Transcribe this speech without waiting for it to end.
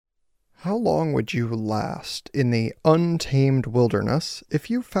How long would you last in the untamed wilderness if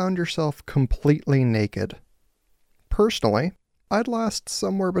you found yourself completely naked? Personally, I'd last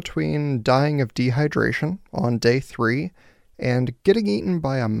somewhere between dying of dehydration on day 3 and getting eaten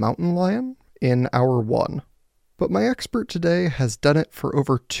by a mountain lion in hour 1. But my expert today has done it for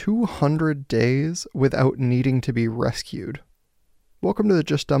over 200 days without needing to be rescued. Welcome to the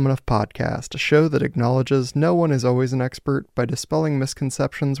Just Dumb Enough podcast, a show that acknowledges no one is always an expert by dispelling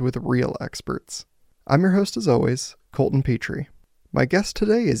misconceptions with real experts. I'm your host as always, Colton Petrie. My guest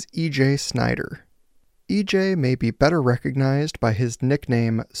today is EJ Snyder. EJ may be better recognized by his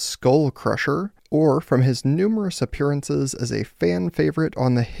nickname Skull Crusher, or from his numerous appearances as a fan favorite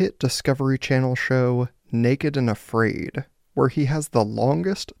on the hit Discovery Channel show Naked and Afraid, where he has the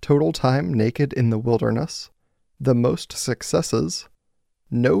longest total time naked in the wilderness, the most successes,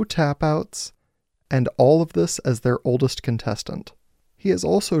 no tap-outs, and all of this as their oldest contestant. He has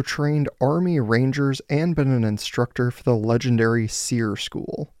also trained Army Rangers and been an instructor for the legendary SEER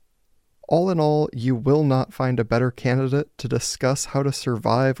School. All in all, you will not find a better candidate to discuss how to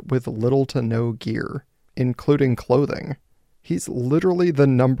survive with little to no gear, including clothing. He's literally the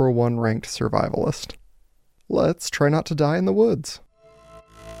 #1 ranked survivalist. Let's try not to die in the woods.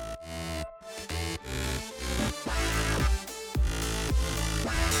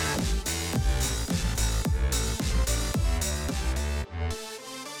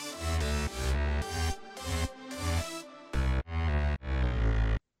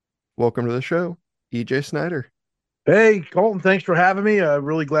 Welcome to the show, EJ Snyder. Hey, Colton, thanks for having me.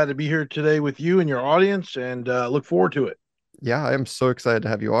 Really glad to be here today with you and your audience and look forward to it. Yeah, I am so excited to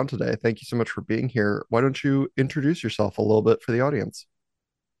have you on today. Thank you so much for being here. Why don't you introduce yourself a little bit for the audience?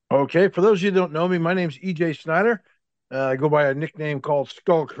 Okay, for those of you who don't know me, my name's EJ Snyder. I go by a nickname called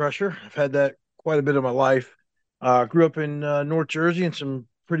Skull Crusher. I've had that quite a bit of my life. Grew up in North Jersey in some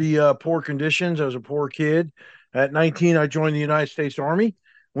pretty poor conditions. I was a poor kid. At 19, I joined the United States Army.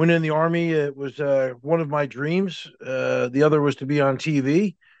 Went in the Army. It was one of my dreams. The other was to be on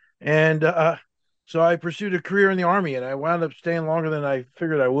TV. And so I pursued a career in the Army, and I wound up staying longer than I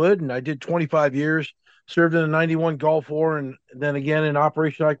figured I would. And I did 25 years, served in the 91 Gulf War, and then again in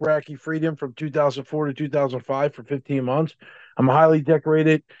Operation Iraqi Freedom from 2004 to 2005 for 15 months. I'm a highly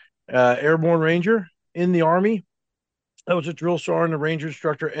decorated airborne ranger in the Army. I was a drill sergeant, a ranger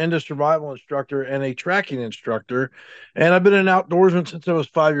instructor, and a survival instructor, and a tracking instructor. And I've been an outdoorsman since I was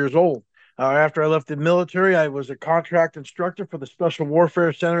 5 years old. After I left the military, I was a contract instructor for the Special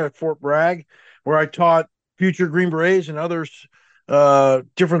Warfare Center at Fort Bragg, where I taught future Green Berets and others,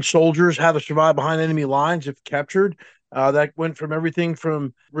 different soldiers, how to survive behind enemy lines if captured. That went from everything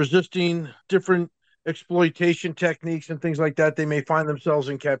from resisting different exploitation techniques and things like that they may find themselves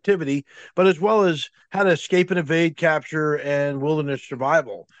in captivity, but as well as how to escape and evade capture and wilderness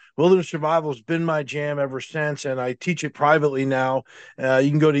survival. Wilderness survival has been my jam ever since, and I teach it privately now.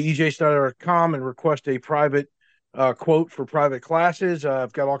 You can go to ejsnyder.com and request a private quote for private classes.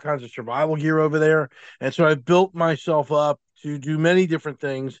 I've got all kinds of survival gear over there. And so I've built myself up to do many different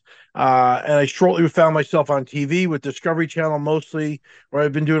things. And I shortly found myself on TV with Discovery Channel mostly, where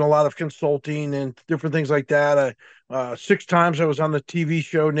I've been doing a lot of consulting and different things like that. 6 times I was on the TV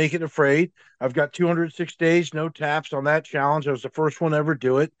show Naked and Afraid. I've got 206 days, no taps on that challenge. I was the first one to ever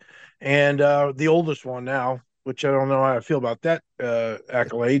do it. And the oldest one now, which I don't know how I feel about that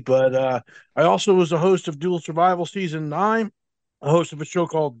accolade. But I also was a host of Dual Survival Season 9, a host of a show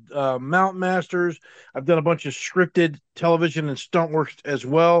called Mountain Masters. I've done a bunch of scripted television and stunt work as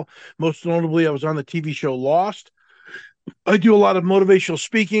well. Most notably, I was on the TV show Lost. I do a lot of motivational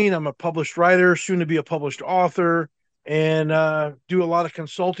speaking. I'm a published writer, soon to be a published author, and do a lot of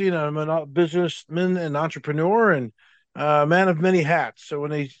consulting. I'm a businessman and entrepreneur and man of many hats. So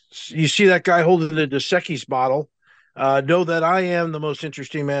when you see that guy holding the Dos Equis bottle, know that I am the most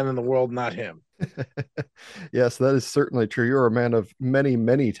interesting man in the world, not him. Yes, that is certainly true. You're a man of many,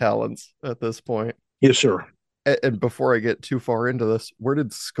 many talents at this point. Yes, sir. And before I get too far into this, where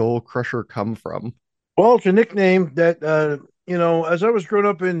did Skull Crusher come from? Well, it's a nickname that, as I was growing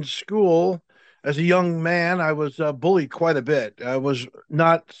up in school as a young man, I was bullied quite a bit. I was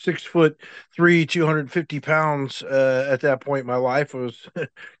not 6'3", 250 pounds at that point in my life. I was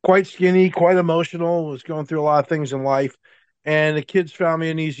quite skinny, quite emotional, was going through a lot of things in life. And the kids found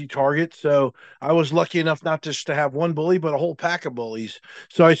me an easy target. So I was lucky enough not just to have one bully, but a whole pack of bullies.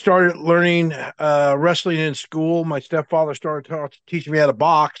 So I started learning wrestling in school. My stepfather started teaching me how to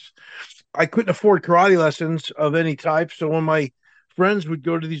box. I couldn't afford karate lessons of any type. So when my friends would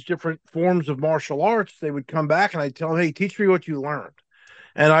go to these different forms of martial arts, they would come back and I'd tell them, hey, teach me what you learned.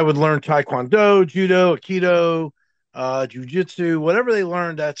 And I would learn Taekwondo, Judo, Aikido, jujitsu, whatever they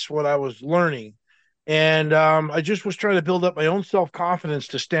learned, that's what I was learning. And I just was trying to build up my own self confidence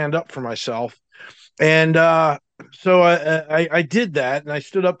to stand up for myself. And so I did that, and I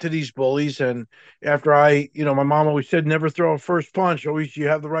stood up to these bullies. And after my mom always said, never throw a first punch. Always, you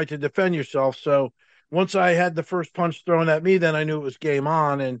have the right to defend yourself. So once I had the first punch thrown at me, then I knew it was game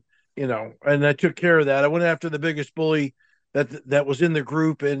on. And and I took care of that. I went after the biggest bully that was in the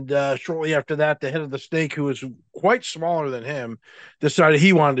group, and shortly after that, the head of the snake, who was quite smaller than him, decided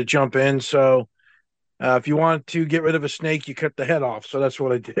he wanted to jump in. So if you want to get rid of a snake, you cut the head off. So that's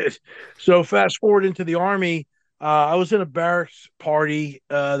what I did. So fast forward into the army, I was in a barracks party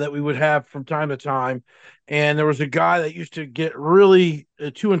that we would have from time to time, and there was a guy that used to get really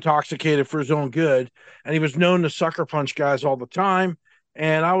too intoxicated for his own good, and he was known to sucker punch guys all the time.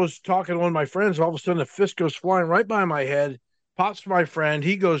 And I was talking to one of my friends. All of a sudden, a fist goes flying right by my head, pops my friend.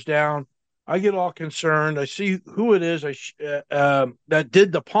 He goes down. I get all concerned. I see who it is that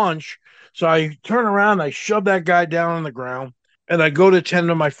did the punch, so I turn around, I shove that guy down on the ground, and I go to tend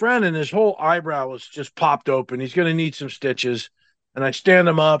to my friend, and his whole eyebrow was just popped open. He's going to need some stitches. And I stand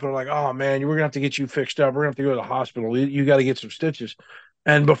him up, and I'm like, oh, man, we're going to have to get you fixed up. We're going to have to go to the hospital. You got to get some stitches.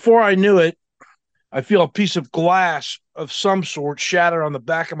 And before I knew it, I feel a piece of glass of some sort shatter on the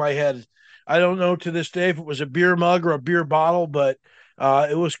back of my head. I don't know to this day if it was a beer mug or a beer bottle, but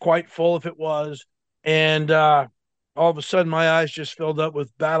it was quite full if it was. And all of a sudden, my eyes just filled up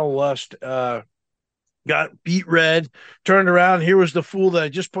with battle lust. Got beat red, turned around. Here was the fool that I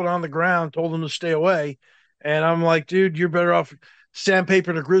just put on the ground, told him to stay away. And I'm like, dude, you're better off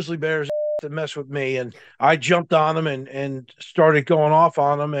sandpaper to grizzly bears to mess with me. And I jumped on him and started going off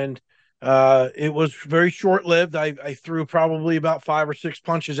on him. And it was very short lived. I threw probably about 5 or 6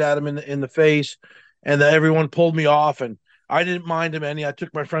 punches at him in the face, and everyone pulled me off. And I didn't mind him any. I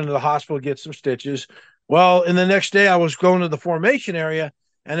took my friend to the hospital to get some stitches. Well, in the next day, I was going to the formation area,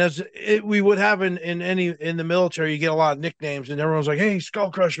 and we would have in the military, you get a lot of nicknames, and everyone's like, "Hey,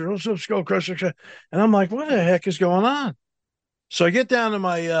 Skull Crusher, what's up, Skull Crusher?" And I'm like, "What the heck is going on?" So I get down to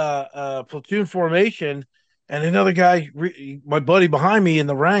my platoon formation, and another guy, my buddy behind me in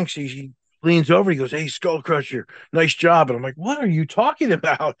the ranks, he leans over. He goes, "Hey, Skull Crusher, nice job." And I'm like, "What are you talking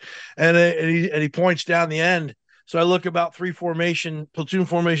about?" And he points down the end. So I look about platoon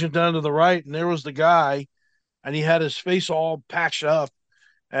formation down to the right, and there was the guy, and he had his face all patched up,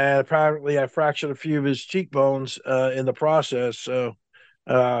 and apparently I fractured a few of his cheekbones in the process. So,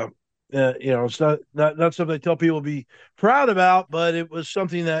 uh, it's not something I tell people to be proud about, but it was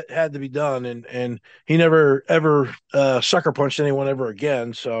something that had to be done, and he never ever sucker punched anyone ever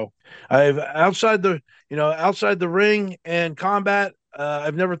again. So, I've outside the ring and combat,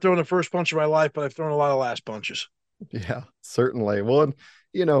 I've never thrown a first punch in my life, but I've thrown a lot of last punches. Yeah, certainly. Well, and,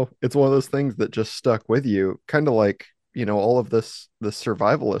 it's one of those things that just stuck with you, kind of like, all of this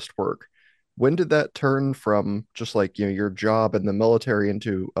survivalist work. When did that turn from just like, your job in the military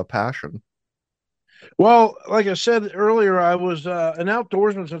into a passion? Well, like I said earlier, I was an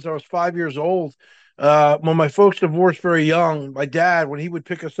outdoorsman since I was 5 years old. When my folks divorced very young, my dad, when he would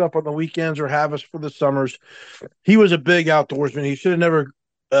pick us up on the weekends or have us for the summers, he was a big outdoorsman. He should have never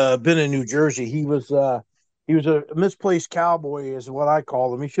been in New Jersey. He was a misplaced cowboy, is what I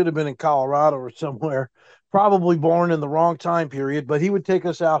call him. He should have been in Colorado or somewhere, probably born in the wrong time period. But he would take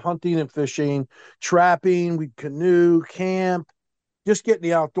us out hunting and fishing, trapping. We'd canoe, camp, just get in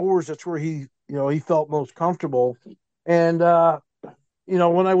the outdoors. That's where he felt most comfortable. And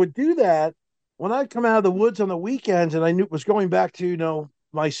when I would do that, when I'd come out of the woods on the weekends and I knew it was going back to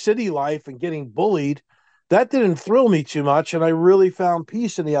my city life and getting bullied, that didn't thrill me too much, and I really found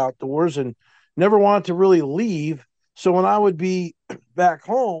peace in the outdoors and never wanted to really leave. So when I would be back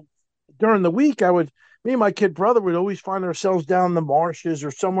home during the week, me and my kid brother would always find ourselves down in the marshes or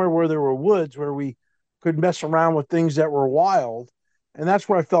somewhere where there were woods where we could mess around with things that were wild. And that's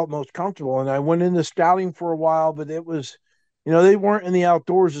where I felt most comfortable. And I went into scouting for a while, but it was, they weren't in the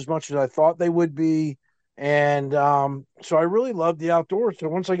outdoors as much as I thought they would be. And so I really loved the outdoors. So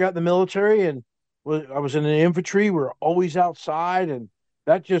once I got in the military and I was in the infantry, we were always outside, and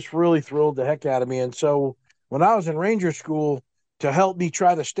that just really thrilled the heck out of me. And so when I was in Ranger school, to help me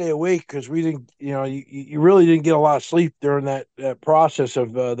try to stay awake, because we didn't, you really didn't get a lot of sleep during that process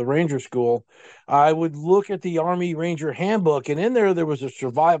of the Ranger school, I would look at the Army Ranger handbook, and in there was a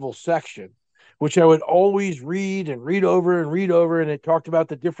survival section, which I would always read and read over and read over. And it talked about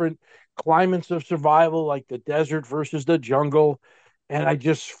the different climates of survival, like the desert versus the jungle. And I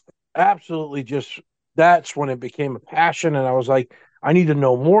just absolutely that's when it became a passion. And I was like, I need to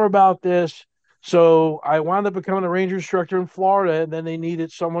know more about this. So I wound up becoming a ranger instructor in Florida, and then they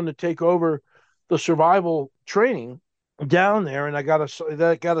needed someone to take over the survival training down there, and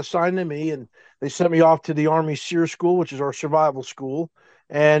that got assigned to me, and they sent me off to the Army SEER School, which is our survival school,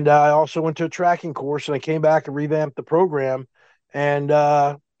 and I also went to a tracking course, and I came back and revamped the program, and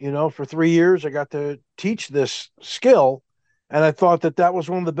for 3 years I got to teach this skill, and I thought that that was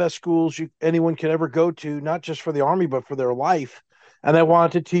one of the best schools anyone could ever go to, not just for the Army but for their life, and I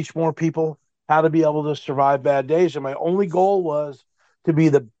wanted to teach more people how to be able to survive bad days, and my only goal was to be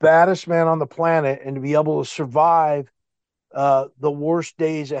the baddest man on the planet and to be able to survive the worst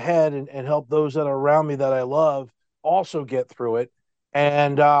days ahead, and help those that are around me that I love also get through it.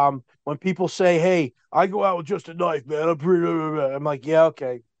 And when people say, "Hey, I go out with just a knife, man," I'm like, "Yeah,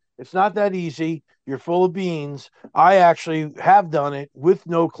 okay, it's not that easy. You're full of beans." I actually have done it with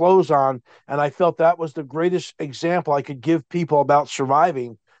no clothes on, and I felt that was the greatest example I could give people about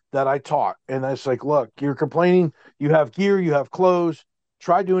surviving that I taught. And it's like, look, you're complaining. You have gear, you have clothes.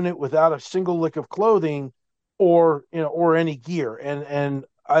 Try doing it without a single lick of clothing, or any gear, and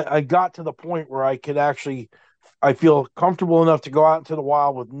I got to the point where I could actually, I feel comfortable enough to go out into the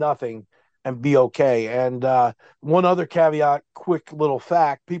wild with nothing and be okay. And one other caveat, quick little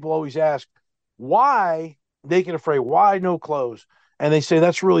fact: people always ask why naked afraid, why no clothes, and they say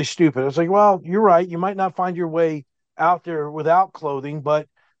that's really stupid. It's like, well, you're right, you might not find your way out there without clothing, but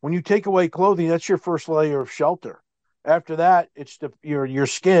when you take away clothing, that's your first layer of shelter. After that, it's your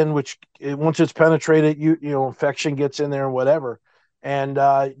skin, which once it's penetrated, infection gets in there and whatever. And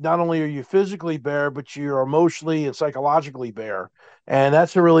not only are you physically bare, but you're emotionally and psychologically bare, and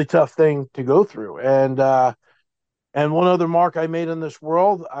that's a really tough thing to go through. And one other mark I made in this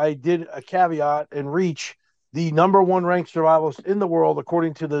world, I did a caveat and reach the number one ranked survivalist in the world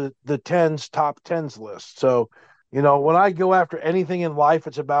according to the tens top tens list. So, when I go after anything in life,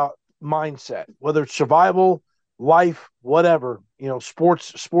 it's about mindset, whether it's survival, life, whatever,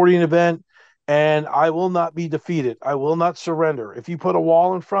 sporting event, and I will not be defeated. I will not surrender. If you put a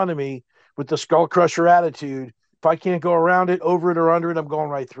wall in front of me with the skull crusher attitude, if I can't go around it, over it, or under it, I'm going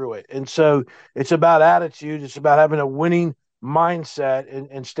right through it. And so it's about attitude. It's about having a winning mindset,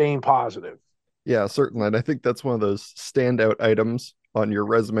 and staying positive. Yeah, certainly. And I think that's one of those standout items on your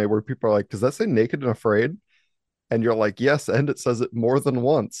resume where people are like, does that say naked and afraid? And you're like, yes, and it says it more than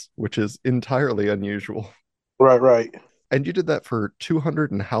once, which is entirely unusual. Right, right. And you did that for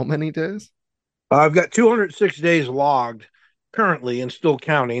 200 and how many days? I've got 206 days logged currently and still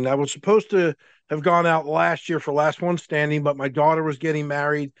counting. I was supposed to have gone out last year for last one standing, but my daughter was getting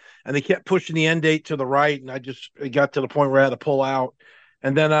married and they kept pushing the end date to the right. And it got to the point where I had to pull out.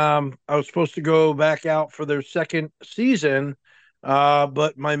 And then I was supposed to go back out for their second season,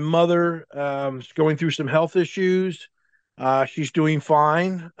 but my mother is going through some health issues. She's doing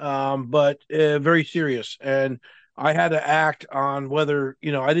fine, but very serious. And I had to act on whether,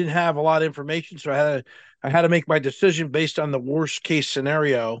 I didn't have a lot of information, so I had to make my decision based on the worst case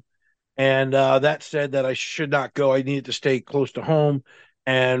scenario. And that said that I should not go. I needed to stay close to home.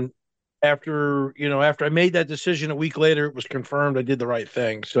 And after I made that decision a week later, it was confirmed I did the right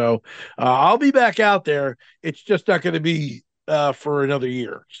thing. So I'll be back out there. It's just not going to be for another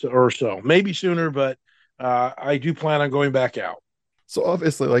year or so, maybe sooner, but I do plan on going back out. So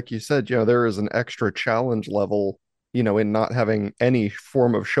obviously, like you said, there is an extra challenge level, in not having any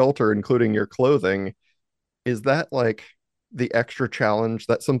form of shelter, including your clothing. Is that like the extra challenge?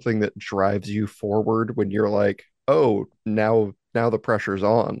 That's something that drives you forward when you're like, oh, now the pressure's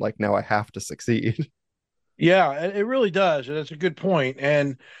on. Like now I have to succeed. Yeah, it really does, and it's a good point.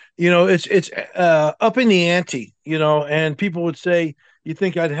 And it's up in the ante, and people would say, "You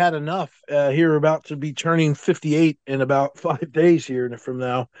think I'd had enough?" Here, about to be turning 58 in about 5 days here from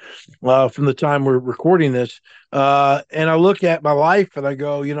now, from the time we're recording this. And I look at my life and I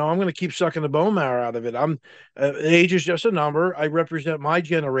go, I'm going to keep sucking the bone marrow out of it. Age is just a number. I represent my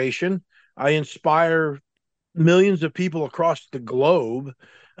generation. I inspire millions of people across the globe,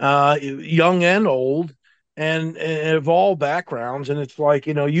 young and old, and of all backgrounds. And it's like,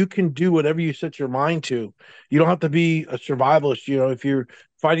 you can do whatever you set your mind to. You don't have to be a survivalist. If you're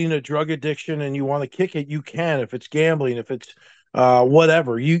fighting a drug addiction and you want to kick it, you can. If it's gambling, if it's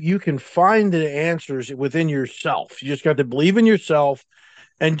whatever, you can find the answers within yourself. You just got to believe in yourself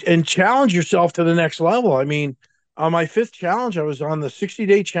and challenge yourself to the next level. I mean, on my fifth challenge, I was on the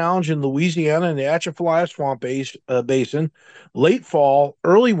 60-day challenge in Louisiana in the Atchafalaya Basin, late fall,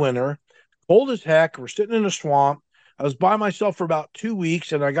 early winter, cold as heck. We're sitting in a swamp. I was by myself for about 2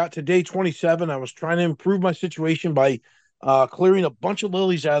 weeks, and I got to day 27. I was trying to improve my situation by clearing a bunch of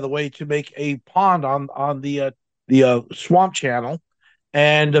lilies out of the way to make a pond on the swamp channel.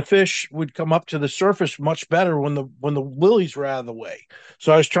 and the fish would come up to the surface much better when the lilies were out of the way.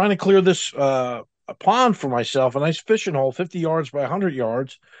 So I was trying to clear this a pond for myself, a nice fishing hole, 50 yards by 100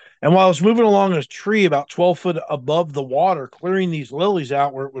 yards. And while I was moving along a tree about 12 foot above the water, clearing these lilies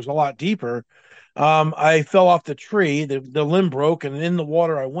out where it was a lot deeper, I fell off the tree. The limb broke, and in the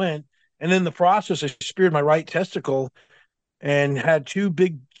water I went. And in the process, I speared my right testicle and had two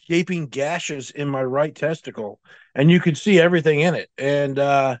big gaping gashes in my right testicle, and you could see everything in it. And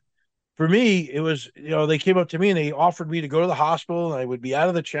for me, it was, they came up to me and they offered me to go to the hospital and I would be out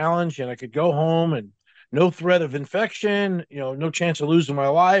of the challenge and I could go home and no threat of infection, no chance of losing my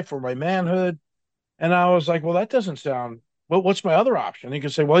life or my manhood. And I was like, well, that doesn't sound, well, what's my other option? He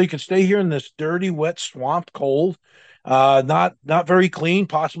could say, well, you could stay here in this dirty, wet swamp, cold, not very clean,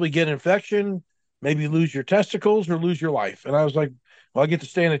 possibly get an infection, maybe lose your testicles or lose your life. And I was like, well, I get to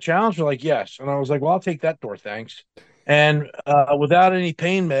stay in the challenge. They're like, yes. And I was like, well, I'll take that door, thanks. And without any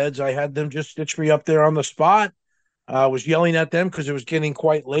pain meds, I had them just stitch me up there on the spot. I was yelling at them because it was getting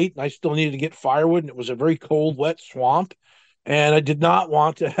quite late and I still needed to get firewood. And it was a very cold, wet swamp. And I did not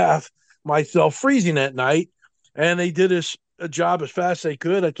want to have myself freezing at night. And they did a job as fast as they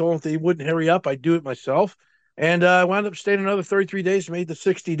could. I told them if they wouldn't hurry up, I'd do it myself. And I wound up staying another 33 days, made the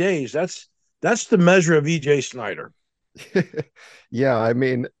 60 days. That's the measure of EJ Snyder. Yeah, I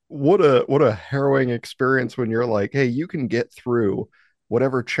mean, what a harrowing experience when you're like, hey, you can get through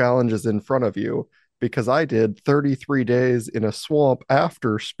whatever challenge is in front of you, because I did 33 days in a swamp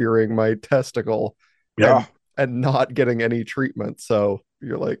after spearing my testicle Yeah. and not getting any treatment. So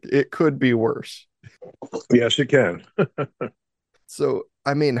you're like, it could be worse. Yes, it can. So,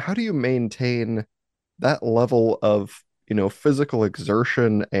 I mean, how do you maintain that level of, physical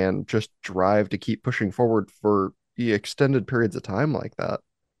exertion and just drive to keep pushing forward for the extended periods of time like that?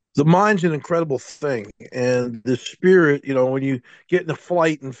 The mind's an incredible thing, and the spirit. When you get in a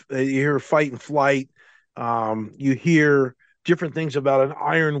flight and you hear fight and flight, you hear different things about an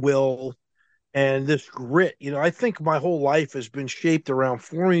iron will and this grit. I think my whole life has been shaped around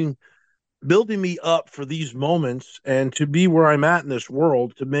forming, building me up for these moments and to be where I'm at in this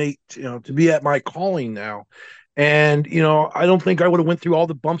world, to make, to be at my calling now. And, I don't think I would have went through all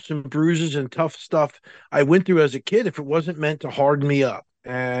the bumps and bruises and tough stuff I went through as a kid if it wasn't meant to harden me up.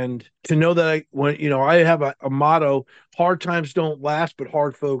 And to know that I have a motto, hard times don't last, but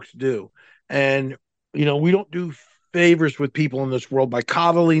hard folks do. And, we don't do favors with people in this world by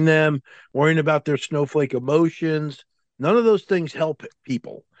coddling them, worrying about their snowflake emotions. None of those things help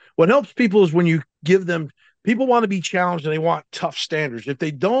people. What helps people is when you give them, people want to be challenged and they want tough standards. If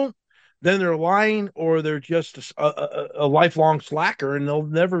they don't, then they're lying or they're just a lifelong slacker and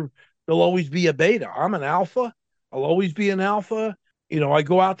they'll always be a beta. I'm an alpha. I'll always be an alpha. I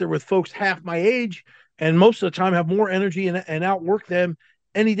go out there with folks half my age and most of the time have more energy and outwork them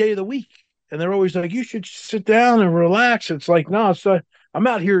any day of the week. And they're always like, you should sit down and relax. It's like, no, I'm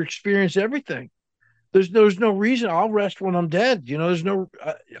out here to experience everything. There's no reason. I'll rest when I'm dead. There's no.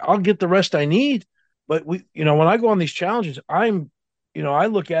 I'll get the rest I need. But when I go on these challenges, I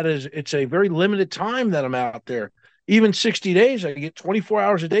look at it as it's a very limited time that I'm out there. Even 60 days, I get 24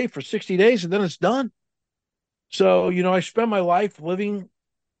 hours a day for 60 days, and then it's done. So I spend my life living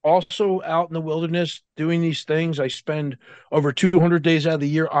also out in the wilderness doing these things. I spend over 200 days out of the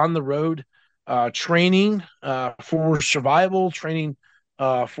year on the road, training for survival, training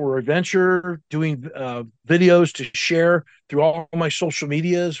for adventure, doing videos to share through all my social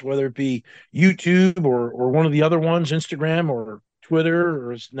medias, whether it be YouTube or one of the other ones, Instagram or Twitter,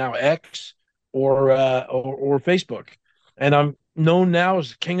 or it's now X or Facebook. And I'm known now as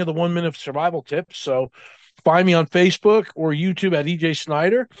the king of the 1 minute survival tips. So find me on Facebook or YouTube at EJ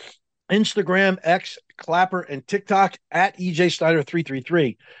Snyder, Instagram, X, Clapper, and TikTok at EJ Snyder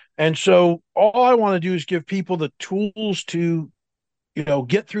 333. And so all I want to do is give people the tools to,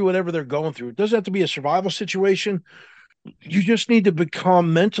 get through whatever they're going through. It doesn't have to be a survival situation. You just need to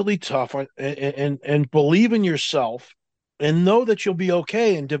become mentally tough and believe in yourself and know that you'll be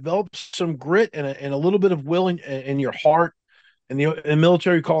okay and develop some grit and a little bit of will in your heart. And the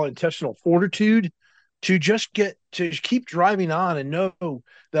military call it intestinal fortitude to just get to keep driving on and know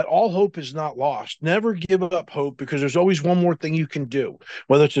that all hope is not lost. Never give up hope because there's always one more thing you can do,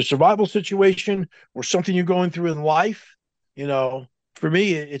 whether it's a survival situation or something you're going through in life. You know, for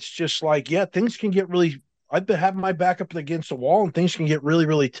me, it's just like, yeah, things can get really, I've been having my back up against the wall and things can get really,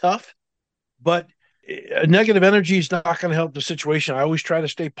 really tough. But a negative energy is not going to help the situation. I always try to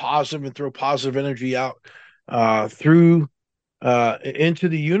stay positive and throw positive energy out through into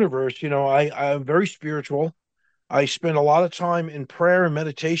the universe. I'm very spiritual. I spend a lot of time in prayer and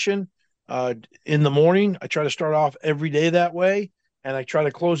meditation in the morning. I try to start off every day that way. and I try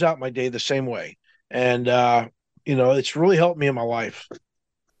to close out my day the same way. And it's really helped me in my life.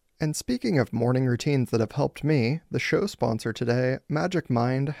 And speaking of morning routines that have helped me, the show sponsor today, Magic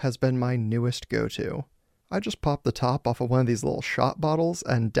Mind, has been my newest go to. I just pop the top off of one of these little shot bottles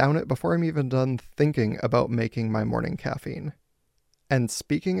and down it before I'm even done thinking about making my morning caffeine. And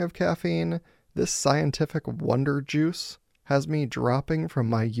speaking of caffeine, this scientific wonder juice has me dropping from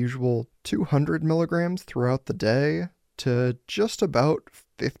my usual 200 milligrams throughout the day to just about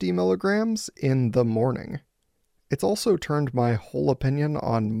 50 milligrams in the morning. It's also turned my whole opinion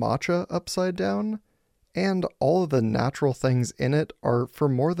on matcha upside down, and all of the natural things in it are for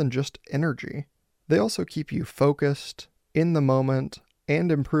more than just energy. They also keep you focused, in the moment,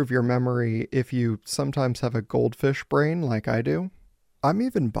 and improve your memory if you sometimes have a goldfish brain like I do. I'm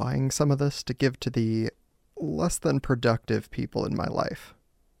even buying some of this to give to the less than productive people in my life.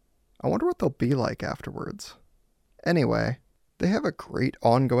 I wonder what they'll be like afterwards. Anyway, they have a great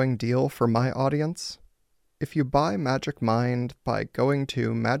ongoing deal for my audience. If you buy Magic Mind by going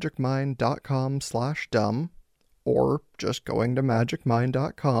to magicmind.com/dumb, or just going to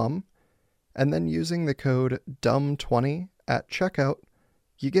magicmind.com, and then using the code DUMB20 at checkout,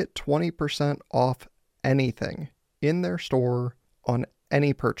 you get 20% off anything in their store on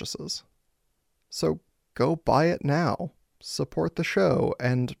any purchases. So go buy it now, support the show,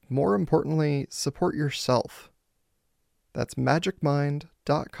 and more importantly, support yourself. That's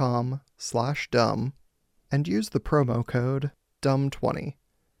magicmind.com/dumb, and use the promo code DUMB20.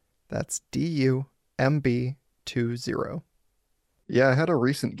 That's DUMB20. Yeah, I had a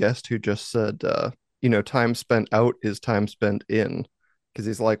recent guest who just said, time spent out is time spent in. Because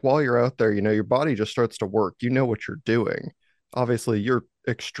he's like, while you're out there, your body just starts to work. You know what you're doing. Obviously, you're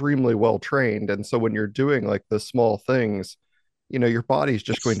extremely well trained. And so when you're doing like the small things, your body's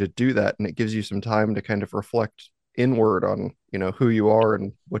just going to do that. And it gives you some time to kind of reflect inward on, who you are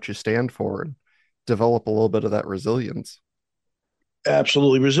and what you stand for and develop a little bit of that resilience.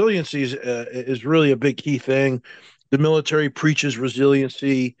 Absolutely. Resiliency is really a big key thing. The military preaches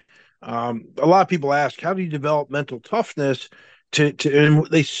resiliency. A lot of people ask, how do you develop mental toughness and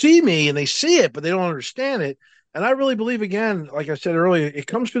they see me and they see it, but they don't understand it. And I really believe, again, like I said earlier, it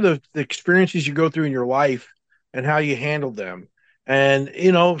comes through the experiences you go through in your life and how you handle them. And,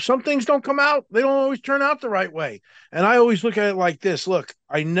 some things don't come out, they don't always turn out the right way. And I always look at it like this. Look,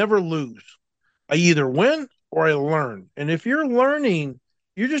 I never lose. I either win or I learn. And if you're learning,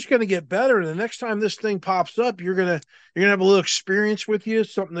 you're just going to get better. And the next time this thing pops up, you're gonna have a little experience with you,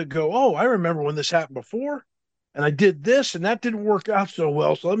 something to go, oh, I remember when this happened before, and I did this, and that didn't work out so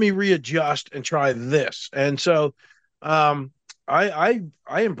well. So let me readjust and try this. And so, I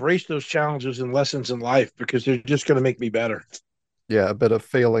embrace those challenges and lessons in life because they're just going to make me better. Yeah, a bit of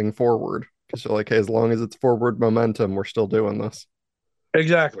failing forward. Because you're like, hey, as long as it's forward momentum, we're still doing this.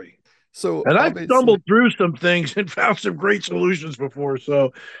 Exactly. So And I've obviously, stumbled through some things and found some great solutions before.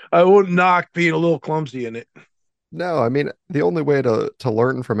 So I wouldn't knock being a little clumsy in it. no, I mean, the only way to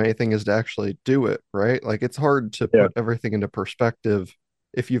learn from anything is to actually do it, right? Like it's hard to Yeah. put everything into perspective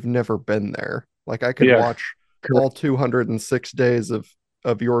if you've never been there. Like I could Yeah. watch all 206 days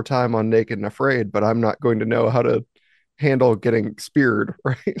of your time on Naked and Afraid, but I'm not going to know how to handle getting speared,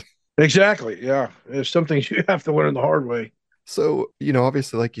 right? Exactly. Yeah. There's some things you have to learn the hard way. So,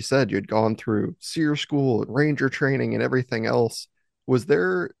 obviously, like you said, you'd gone through SEER school and ranger training and everything else. Was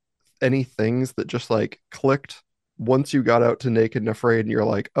there any things that just like clicked once you got out to Naked and Afraid and you're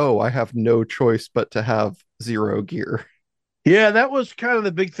like, oh, I have no choice but to have zero gear? Yeah, that was kind of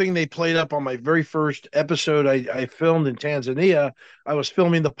the big thing they played up on my very first episode I filmed in Tanzania. I was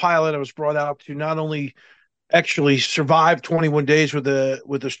filming the pilot. I was brought out to not only actually survived 21 days with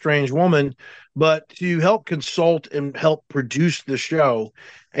a strange woman, but to help consult and help produce the show.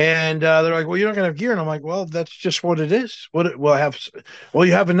 And they're like, "Well, you're not gonna have gear," and I'm like, "Well, that's just what it is. Well, I have. Well,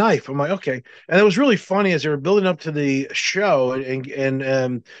 you have a knife." I'm like, "Okay." And it was really funny as they were building up to the show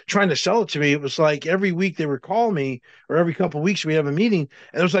and trying to sell it to me. It was like every week they would call me, or every couple of weeks we have a meeting,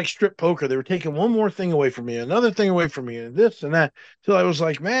 and it was like strip poker. They were taking one more thing away from me, another thing away from me, and this and that. So I was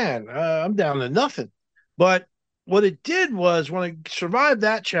like, "Man, I'm down to nothing." But what it did was when I survived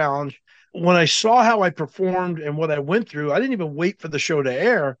that challenge, when I saw how I performed and what I went through, I didn't even wait for the show to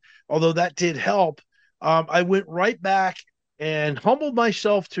air, although that did help. I went right back and humbled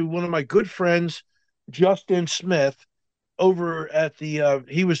myself to one of my good friends, Justin Smith, over at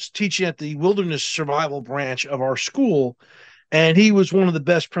he was teaching at the wilderness survival branch of our school, and he was one of the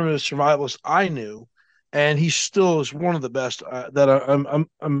best primitive survivalists I knew, and he still is one of the best that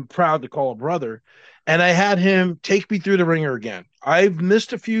I'm proud to call a brother. And I had him take me through the ringer again. I've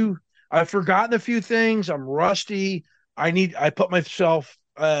missed a few, I've forgotten a few things. I'm rusty. I put myself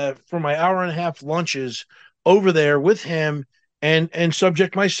for my hour and a half lunches over there with him and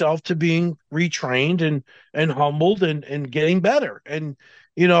subject myself to being retrained and humbled and getting better. And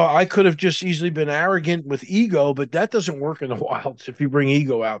I could have just easily been arrogant with ego, but that doesn't work in the wilds if you bring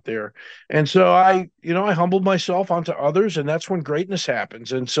ego out there. And so I humbled myself onto others, and that's when greatness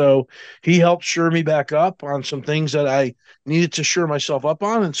happens. And so he helped shore me back up on some things that I needed to shore myself up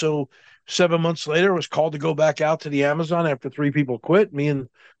on. And so 7 months later, I was called to go back out to the Amazon after three people quit. Me and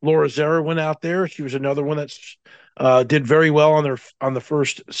Laura Zera went out there. She was another one that's did very well on the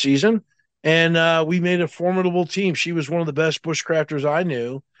first season, and we made a formidable team. She was one of the best bushcrafters I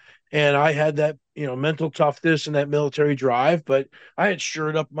knew, and I had that mental toughness and that military drive, but I had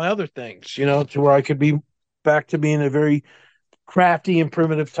shored up my other things, to where I could be back to being a very crafty and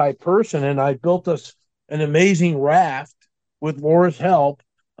primitive type person. And I built us an amazing raft with Laura's help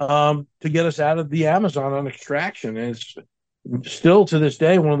to get us out of the Amazon on extraction. And it's still to this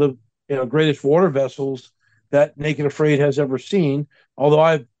day one of the greatest water vessels that Naked Afraid has ever seen. Although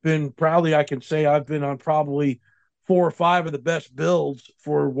I've been proudly, I can say I've been on probably four or five of the best builds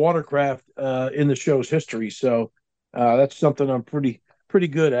for watercraft in the show's history. So that's something I'm pretty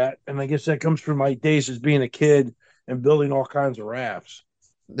good at, and I guess that comes from my days as being a kid and building all kinds of rafts.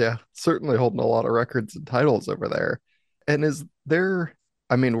 Yeah, certainly holding a lot of records and titles over there. And is there,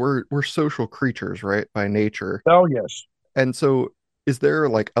 I mean, we're social creatures, right, by nature. Oh yes. And so is there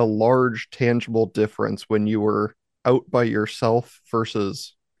like a large tangible difference when you were out by yourself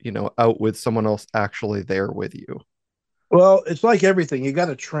versus, out with someone else actually there with you? Well, it's like everything. You got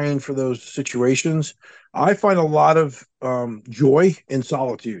to train for those situations. I find a lot of joy in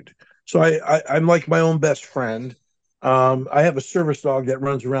solitude. So I'm like my own best friend. I have a service dog that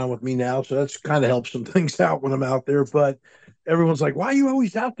runs around with me now, so that's kind of helps some things out when I'm out there. But everyone's like, "Why are you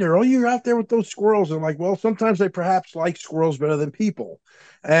always out there? Oh, you're out there with those squirrels." And I'm like, "Well, sometimes they perhaps like squirrels better than people."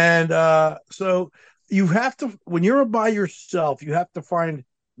 And so you have to, when you're by yourself, you have to find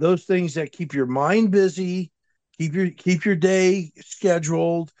those things that keep your mind busy, keep your day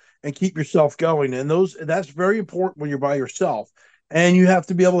scheduled, and keep yourself going. And that's very important when you're by yourself. And you have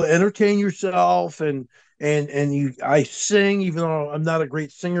to be able to entertain yourself, and I sing even though I'm not a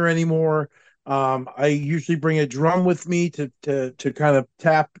great singer anymore. I usually bring a drum with me to kind of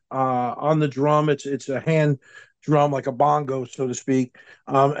tap on the drum. It's a hand drum, like a bongo, so to speak.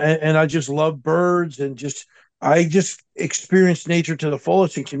 And I just love birds, and I just experience nature to the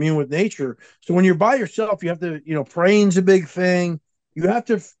fullest and commune with nature. So when you're by yourself, you have to, praying's a big thing. You have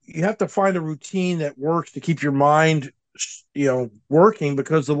to find a routine that works to keep your mind, working,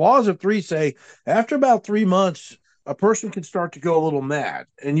 because the laws of three say after about 3 months, a person can start to go a little mad,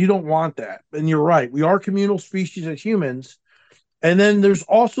 and you don't want that. And you're right. We are communal species as humans. And then there's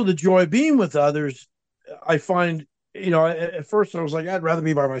also the joy of being with others. I find, at first I was like, I'd rather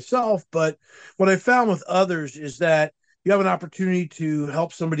be by myself. But what I found with others is that you have an opportunity to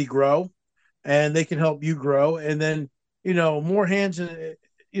help somebody grow, and they can help you grow. And then, more hands,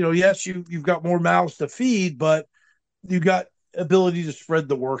 yes, you've got more mouths to feed, but you got ability to spread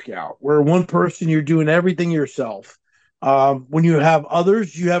the work out. Where one person, you're doing everything yourself. When you have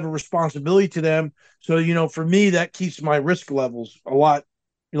others, you have a responsibility to them. So for me, that keeps my risk levels a lot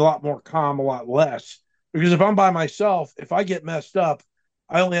more calm, a lot less. Because if I'm by myself, if I get messed up,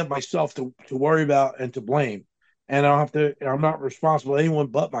 I only have myself to worry about and to blame. And I don't have to. I'm not responsible to anyone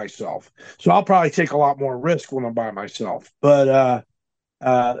but myself. So I'll probably take a lot more risk when I'm by myself. But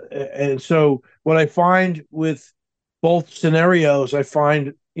and so what I find with both scenarios, I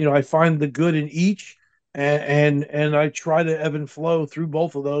find the good in each, and I try to ebb and flow through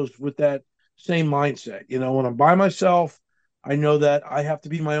both of those with that same mindset. When I'm by myself, I know that I have to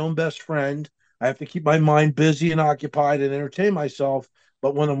be my own best friend. I have to keep my mind busy and occupied and entertain myself.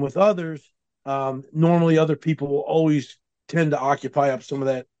 But when I'm with others, normally other people will always tend to occupy up some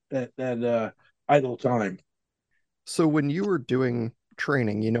of that idle time. So when you were doing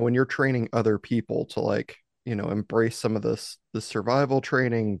training, when you're training other people to like, embrace some of this survival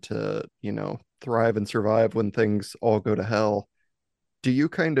training to, thrive and survive when things all go to hell, do you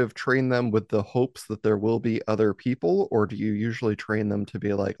kind of train them with the hopes that there will be other people, or do you usually train them to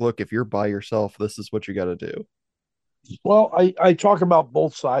be like, look, if you're by yourself, this is what you got to do? Well, I talk about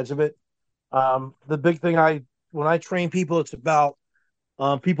both sides of it. The big thing when I train people, it's about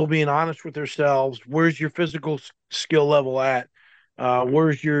people being honest with themselves. Where's your physical skill level at?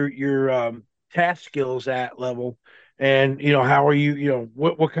 Where's your task skills at level? And how are you?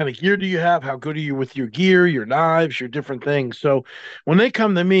 What kind of gear do you have? How good are you with your gear, your knives, your different things? So when they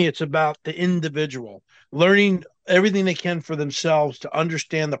come to me, it's about the individual learning everything they can for themselves to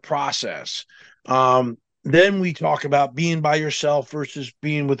understand the process. then we talk about being by yourself versus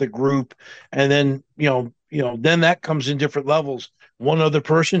being with a group, and then then that comes in different levels. One other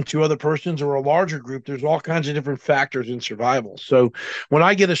person, two other persons, or a larger group. There's all kinds of different factors in survival. So when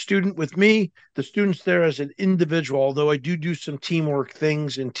I get a student with me, the student's there as an individual. Although I do some teamwork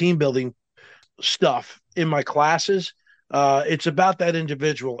things and team building stuff in my classes, it's about that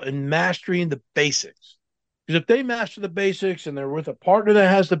individual and mastering the basics. Because if they master the basics and they're with a partner that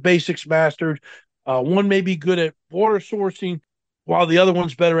has the basics mastered, one may be good at water sourcing while the other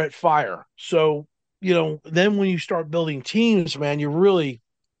one's better at fire. So, then when you start building teams, man, you're really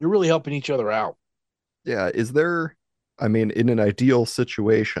helping each other out. Yeah, is there, I mean, in an ideal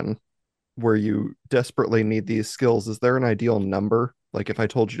situation where you desperately need these skills, is there an ideal number? Like if I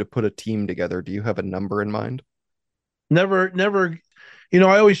told you to put a team together, do you have a number in mind? Never,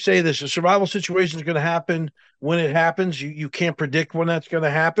 I always say this: a survival situation is going to happen when it happens. You can't predict when that's going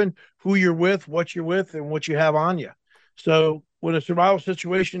to happen, who you're with, and what you have on you. So when a survival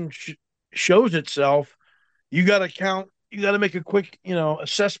situation shows itself, you got to make a quick,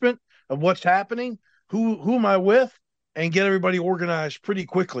 assessment of what's happening, who am I with, and get everybody organized pretty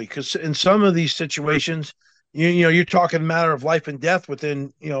quickly. Because in some of these situations, you're talking a matter of life and death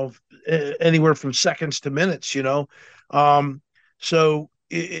within, anywhere from seconds to minutes. Um, so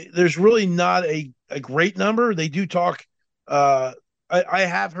there's really not a great number. They do talk. I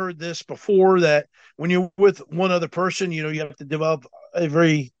have heard this before, that when you're with one other person, you have to develop a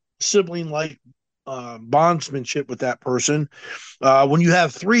very sibling like bondsmanship with that person. When you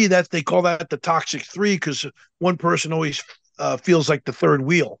have three, that they call that the toxic three, because one person always feels like the third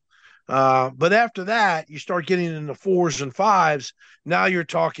wheel. But after that, you start getting into fours and fives. Now you're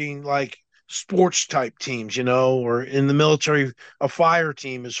talking like sports type teams, or in the military, a fire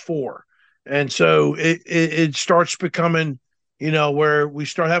team is four. And so it starts becoming, where we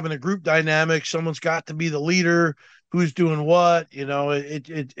start having a group dynamic. Someone's got to be the leader, who's doing what,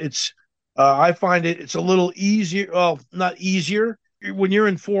 I find it's a little easier. Well, not easier. When you're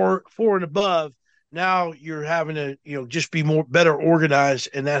in four and above, now you're having to, just be more better organized,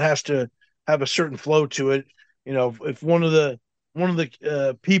 and that has to have a certain flow to it. If one of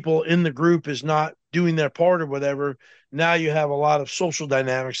the people in the group is not doing their part or whatever, now you have a lot of social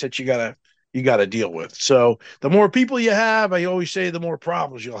dynamics that you gotta deal with. So the more people you have, I always say, the more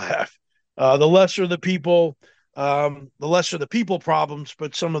problems you'll have. The lesser the people problems,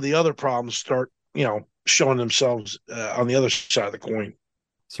 but some of the other problems start, showing themselves on the other side of the coin.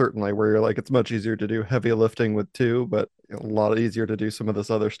 Certainly, where you're like, it's much easier to do heavy lifting with two, but a lot easier to do some of this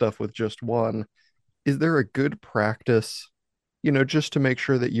other stuff with just one. Is there a good practice, just to make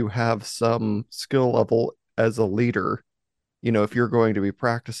sure that you have some skill level as a leader, if you're going to be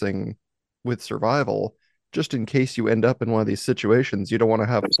practicing with survival, just in case you end up in one of these situations, you don't want to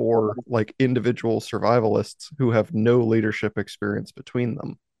have four like individual survivalists who have no leadership experience between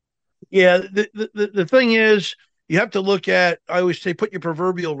them. Yeah, the thing is, you have to look at. I always say, put your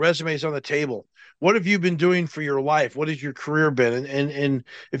proverbial resumes on the table. What have you been doing for your life? What has your career been? And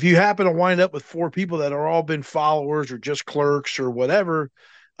if you happen to wind up with four people that are all been followers or just clerks or whatever,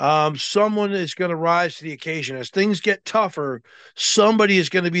 someone is going to rise to the occasion. As things get tougher, somebody is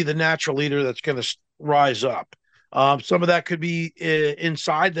going to be the natural leader that's going to rise up. Some of that could be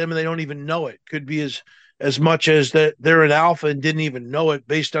inside them and they don't even know it. Could be as much as that they're an alpha and didn't even know it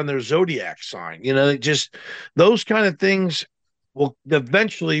based on their zodiac sign. Just those kind of things will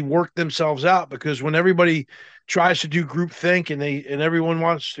eventually work themselves out, because when everybody tries to do group think and everyone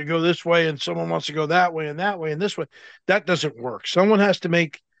wants to go this way and someone wants to go that way and that way and this way, that doesn't work. Someone has to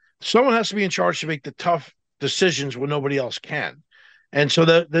be in charge to make the tough decisions when nobody else can. And so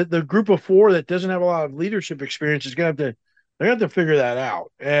the group of four that doesn't have a lot of leadership experience is going to have to they're going to have to figure that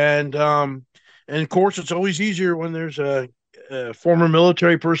out. And of course, it's always easier when there's a former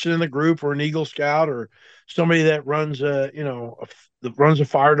military person in the group, or an Eagle Scout, or somebody that runs that runs a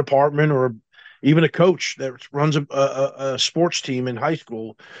fire department, or even a coach that runs a sports team in high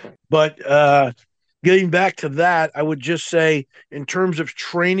school. But getting back to that, I would just say, in terms of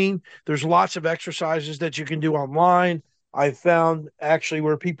training, there's lots of exercises that you can do online. I found actually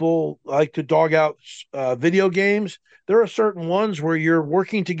where people like to dog out video games. There are certain ones where you're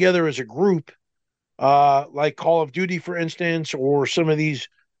working together as a group, like Call of Duty, for instance, or some of these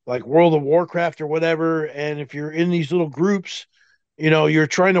like World of Warcraft or whatever. And if you're in these little groups, you're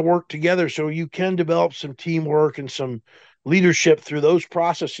trying to work together, so you can develop some teamwork and some leadership through those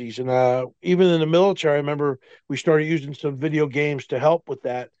processes. And even in the military, I remember we started using some video games to help with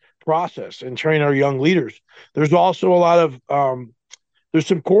that process and train our young leaders. There's also a lot of there's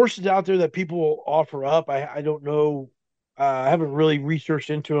some courses out there that people will offer up. I don't know. I haven't really researched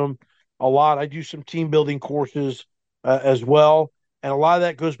into them, a lot. I do some team building courses as well. And a lot of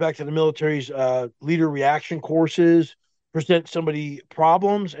that goes back to the military's leader reaction courses, present somebody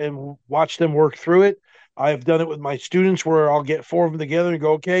problems and watch them work through it. I've done it with my students where I'll get four of them together and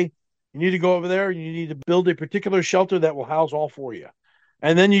go, okay, you need to go over there and you need to build a particular shelter that will house all for you.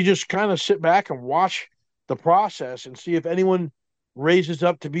 And then you just kind of sit back and watch the process and see if anyone raises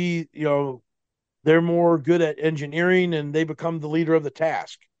up to be, they're more good at engineering and they become the leader of the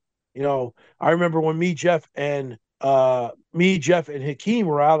task. I remember when Jeff and Hakeem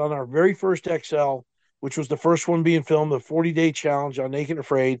were out on our very first XL, which was the first one being filmed, the 40-day challenge on Naked and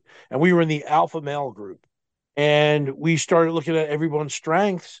Afraid, and we were in the alpha male group. And we started looking at everyone's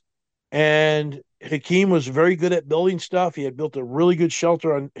strengths. And Hakeem was very good at building stuff. He had built a really good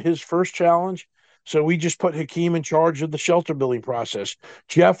shelter on his first challenge. So we just put Hakeem in charge of the shelter building process.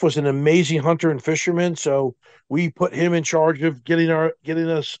 Jeff was an amazing hunter and fisherman, so we put him in charge of getting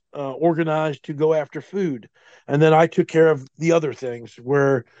us organized to go after food. And then I took care of the other things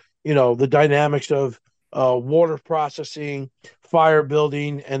where the dynamics of water processing, fire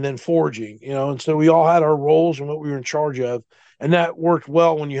building, and then foraging. And so we all had our roles and what we were in charge of, and that worked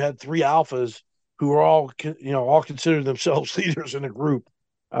well when you had three alphas who were all considered themselves leaders in a group.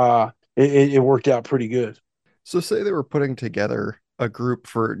 It worked out pretty good. So say they were putting together a group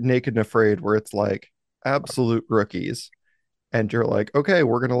for Naked and Afraid where it's like absolute rookies, and you're like, okay,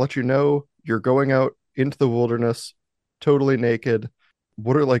 we're gonna let you know you're going out into the wilderness totally naked.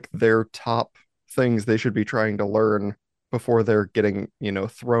 What are like their top things they should be trying to learn before they're getting,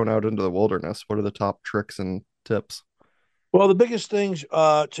 thrown out into the wilderness? What are the top tricks and tips? Well, the biggest things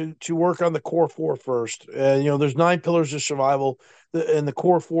to work on the core four first. There's 9 pillars of survival, and the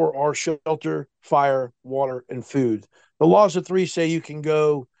core four are shelter, fire, water, and food. The laws of three say you can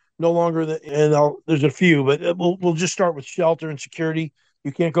go no longer than, and there's a few, but we'll just start with shelter and security.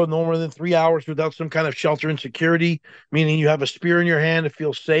 You can't go no more than 3 hours without some kind of shelter and security, meaning you have a spear in your hand to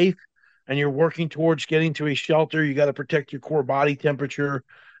feel safe, and you're working towards getting to a shelter. You got to protect your core body temperature.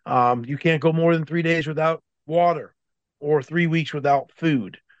 You can't go more than 3 days without water or 3 weeks without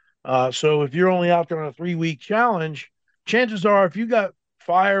food. So if you're only out there on a 3 week challenge, chances are if you got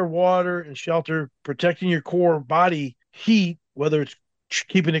fire, water, and shelter protecting your core body heat, whether it's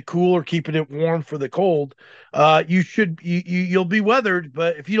keeping it cool or keeping it warm for the cold, you'll be weathered.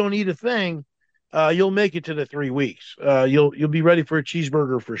 But if you don't eat a thing, you'll make it to the 3 weeks. You'll be ready for a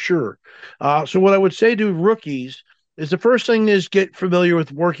cheeseburger for sure. So what I would say to rookies is the first thing is get familiar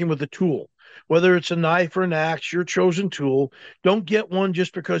with working with the tool, whether it's a knife or an axe, your chosen tool. Don't get one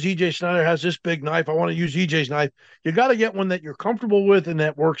just because EJ Snyder has this big knife. I want to use EJ's knife. You got to get one that you're comfortable with and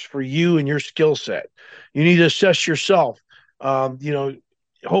that works for you and your skill set. You need to assess yourself.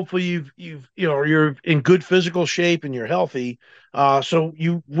 Hopefully you're in good physical shape and you're healthy. So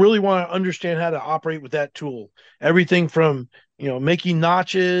you really want to understand how to operate with that tool. Everything from making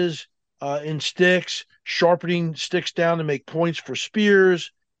notches in sticks, sharpening sticks down to make points for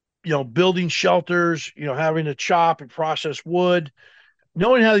spears, building shelters, having to chop and process wood.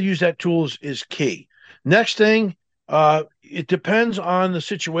 Knowing how to use that tool is key. Next thing, it depends on the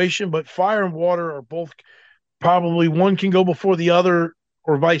situation, but fire and water are both probably one can go before the other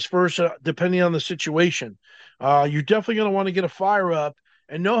or vice versa, depending on the situation. You're definitely going to want to get a fire up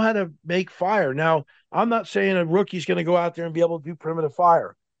and know how to make fire. Now, I'm not saying a rookie's going to go out there and be able to do primitive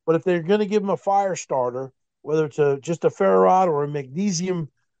fire, but if they're going to give them a fire starter, whether it's just a ferro rod or a magnesium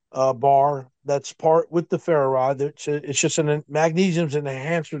bar that's part with the ferro rod, it's just magnesium's an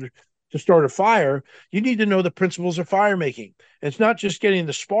enhancer to start a fire. You need to know the principles of fire making. It's not just getting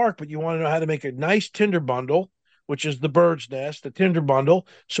the spark, but you want to know how to make a nice tinder bundle, which is the bird's nest, the tinder bundle.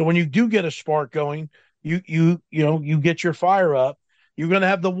 So when you do get a spark going, you get your fire up. You're going to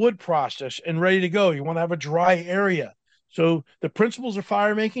have the wood process and ready to go. You want to have a dry area. So the principles of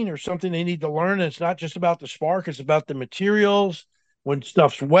fire making are something they need to learn. And it's not just about the spark; it's about the materials. When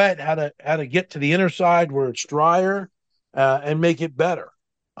stuff's wet, how to get to the inner side where it's drier, and make it better.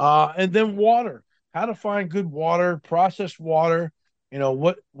 And then water, how to find good water, processed water.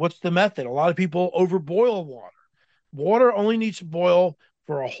 What's the method? A lot of people overboil water. Water only needs to boil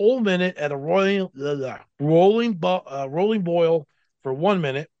for a whole minute at a rolling boil for 1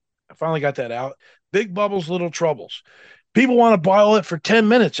 minute. I finally got that out. Big bubbles, little troubles. People want to boil it for 10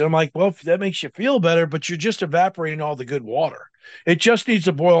 minutes. And I'm like, well, if that makes you feel better, but you're just evaporating all the good water. It just needs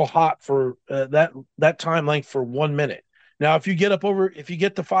to boil hot for that time length for 1 minute. Now, if you get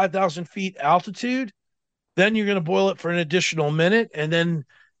to 5,000 feet altitude, then you're going to boil it for an additional minute, and then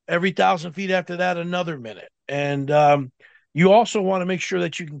every 1,000 feet after that, another minute. And you also want to make sure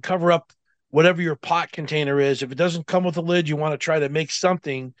that you can cover up whatever your pot container is. If it doesn't come with a lid, you want to try to make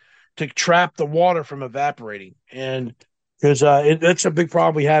something to trap the water from evaporating. And because that's a big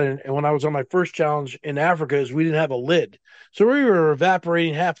problem we had. And when I was on my first challenge in Africa, is we didn't have a lid, so we were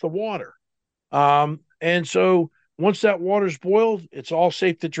evaporating half the water. And so once that water's boiled, it's all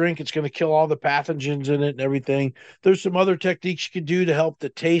safe to drink. It's going to kill all the pathogens in it and everything. There's some other techniques you can do to help the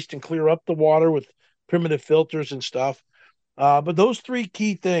taste and clear up the water with primitive filters and stuff. But those three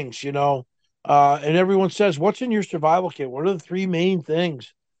key things, and everyone says, what's in your survival kit? What are the three main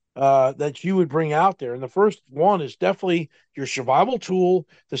things that you would bring out there? And the first one is definitely your survival tool.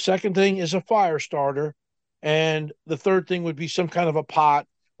 The second thing is a fire starter. And the third thing would be some kind of a pot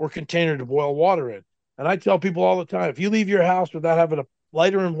or container to boil water in. And I tell people all the time, if you leave your house without having a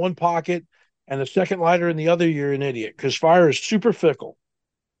lighter in one pocket and a second lighter in the other, you're an idiot, because fire is super fickle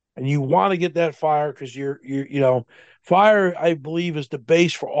and you want to get that fire because fire, I believe, is the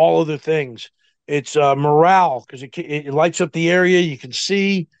base for all other things. It's morale because it lights up the area. You can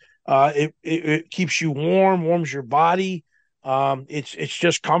see. It keeps you warm, warms your body. It's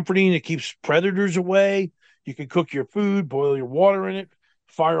just comforting. It keeps predators away. You can cook your food, boil your water in it,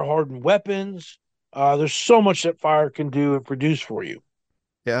 fire hardened weapons. There's so much that fire can do and produce for you.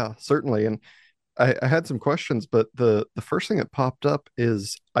 Yeah, certainly. And I had some questions, but the first thing that popped up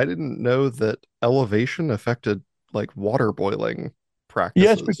is I didn't know that elevation affected like water boiling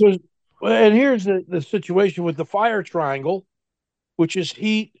Yes, practices. because and here's the situation with the fire triangle, which is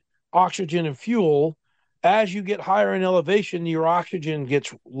heat, oxygen, and fuel. As you get higher in elevation, your oxygen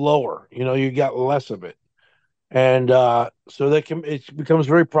gets lower. You got less of it, and so it becomes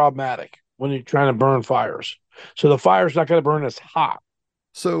very problematic when you're trying to burn fires. So the fire's not going to burn as hot.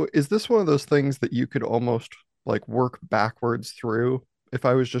 So is this one of those things that you could almost like work backwards through if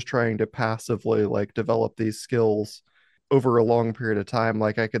I was just trying to passively like develop these skills over a long period of time?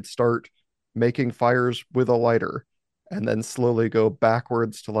 Like I could start making fires with a lighter and then slowly go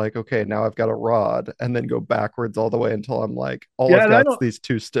backwards to like, okay, now I've got a rod, and then go backwards all the way until I'm like, all Yeah, I've and I got is don't these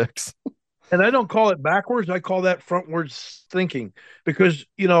two sticks. And I don't call it backwards. I call that frontwards thinking, because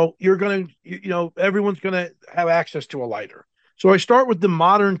you're going to everyone's going to have access to a lighter. So I start with the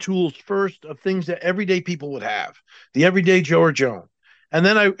modern tools first of things that everyday people would have, the everyday Joe or Joan. And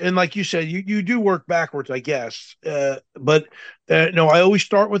then and like you said, you do work backwards, I guess. But no, I always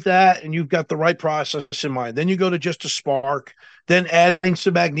start with that, and you've got the right process in mind. Then you go to just a spark, then adding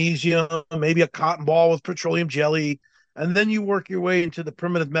some magnesium, maybe a cotton ball with petroleum jelly, and then you work your way into the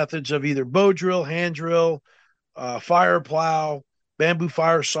primitive methods of either bow drill, hand drill, fire plow, bamboo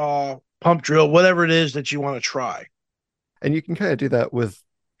fire saw, pump drill, whatever it is that you want to try. And you can kind of do that with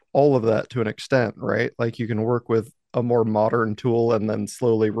all of that to an extent, right? Like you can work with a more modern tool and then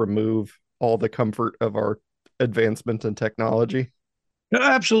slowly remove all the comfort of our advancement in technology.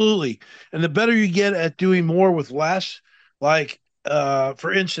 Absolutely. And the better you get at doing more with less, like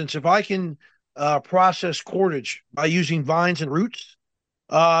for instance, if I can process cordage by using vines and roots,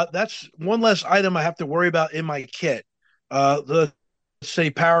 that's one less item I have to worry about in my kit. The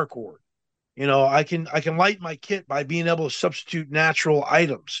say paracord. I can light my kit by being able to substitute natural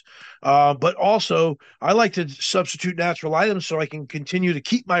items. But also, I like to substitute natural items so I can continue to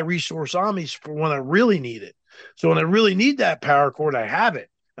keep my resource on me for when I really need it. So when I really need that power cord, I have it.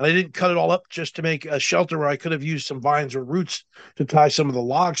 And I didn't cut it all up just to make a shelter where I could have used some vines or roots to tie some of the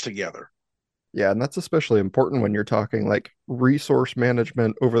logs together. Yeah, and that's especially important when you're talking like resource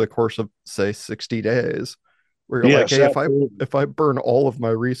management over the course of say 60 days, where you're like, Yes, hey, absolutely. if I burn all of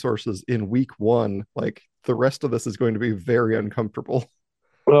my resources in week 1, like the rest of this is going to be very uncomfortable.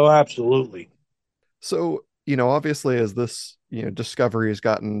 Well, absolutely. So, obviously as this, discovery has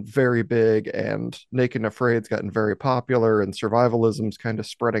gotten very big and Naked and Afraid's gotten very popular and survivalism's kind of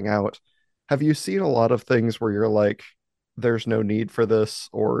spreading out, have you seen a lot of things where you're like, there's no need for this,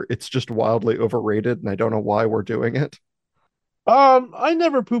 or it's just wildly overrated and I don't know why we're doing it? I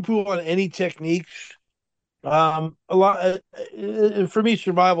never poo-poo on any techniques. A lot for me,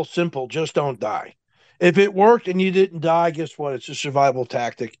 survival simple. Just don't die. If it worked and you didn't die, guess what? It's a survival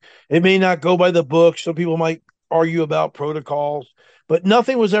tactic. It may not go by the book. Some people might argue about protocols, but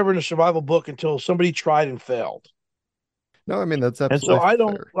nothing was ever in a survival book until somebody tried and failed. No, I mean that's And so absolutely I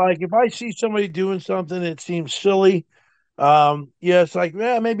don't fair. like, if I see somebody doing something that seems silly. Yeah, it's like,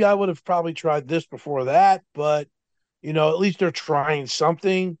 yeah, maybe I would have probably tried this before that, but at least they're trying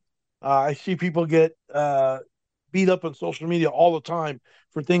something. I see people get beat up on social media all the time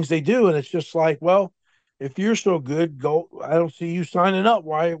for things they do, and it's just like, well, if you're so good, go. I don't see you signing up.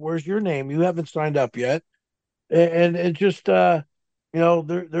 Why? Where's your name? You haven't signed up yet, and it just there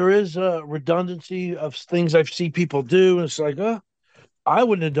is a redundancy of things I've seen people do, and it's like, I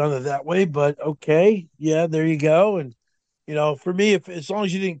wouldn't have done it that way, but okay, yeah, there you go, and For me, if as long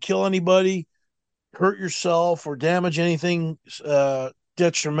as you didn't kill anybody, hurt yourself, or damage anything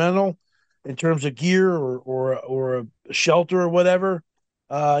detrimental in terms of gear or a shelter or whatever,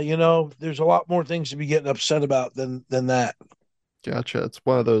 there's a lot more things to be getting upset about than that. Gotcha. It's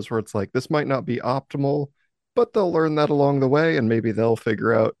one of those where it's like, this might not be optimal, but they'll learn that along the way, and maybe they'll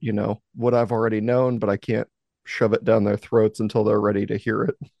figure out, what I've already known, but I can't shove it down their throats until they're ready to hear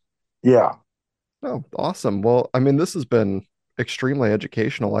it. Yeah. Oh, awesome. Well, I mean, this has been extremely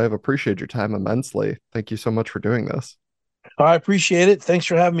educational. I have appreciated your time immensely. Thank you so much for doing this. I appreciate it. Thanks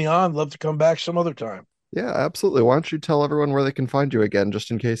for having me on. Love to come back some other time. Yeah, absolutely. Why don't you tell everyone where they can find you again, just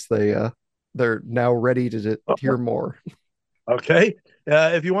in case they're now ready to hear more. Okay.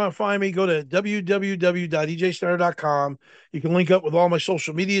 If you want to find me, go to www.ejsnyder.com. You can link up with all my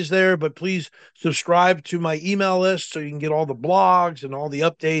social medias there, but please subscribe to my email list so you can get all the blogs and all the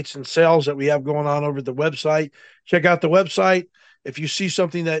updates and sales that we have going on over at the website. Check out the website. If you see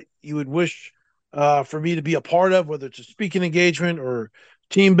something that you would wish for me to be a part of, whether it's a speaking engagement or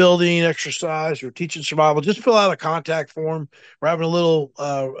team building exercise or teaching survival, just fill out a contact form. We're having a little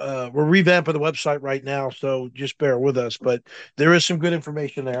we're revamping the website right now, so just bear with us, but there is some good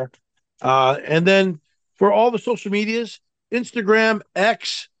information there. And then for all the social medias, Instagram,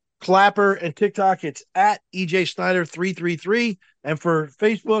 X, Clapper, and TikTok, it's at EJ Snyder 333, and for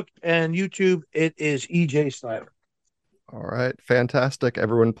Facebook and YouTube, it is EJ Snyder. All right, fantastic.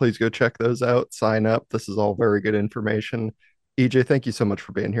 Everyone, please go check those out. Sign up. This is all very good information. EJ, thank you so much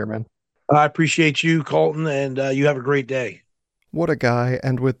for being here, man. I appreciate you, Colton, and you have a great day. What a guy,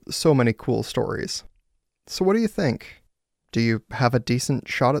 and with so many cool stories. So what do you think? Do you have a decent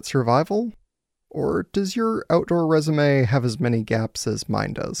shot at survival? Or does your outdoor resume have as many gaps as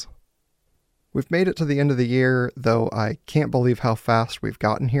mine does? We've made it to the end of the year, though I can't believe how fast we've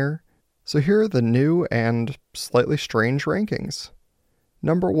gotten here. So here are the new and slightly strange rankings.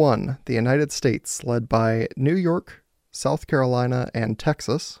 Number 1, the United States, led by New York, South Carolina, and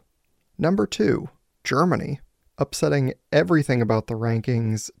Texas. Number 2, Germany, upsetting everything about the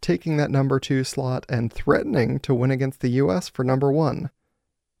rankings, taking that number 2 slot and threatening to win against the US for number 1.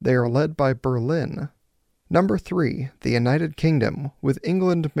 They are led by Berlin. Number 3, the United Kingdom, with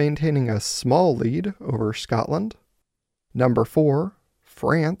England maintaining a small lead over Scotland. Number 4,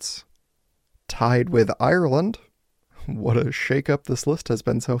 France, tied with Ireland. What a shake-up this list has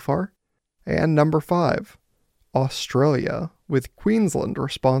been so far. And number 5, Australia, with Queensland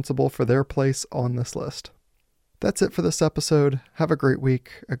responsible for their place on this list. That's it for this episode. Have a great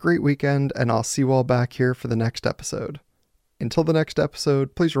week, a great weekend, and I'll see you all back here for the next episode. Until the next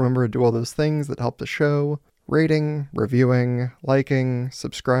episode, please remember to do all those things that help the show: rating, reviewing, liking,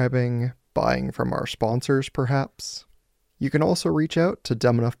 subscribing, buying from our sponsors, perhaps. You can also reach out to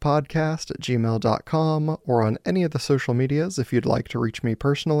dumbenoughpodcast@gmail.com or on any of the social medias if you'd like to reach me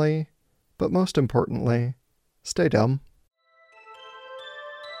personally. But most importantly, stay dumb.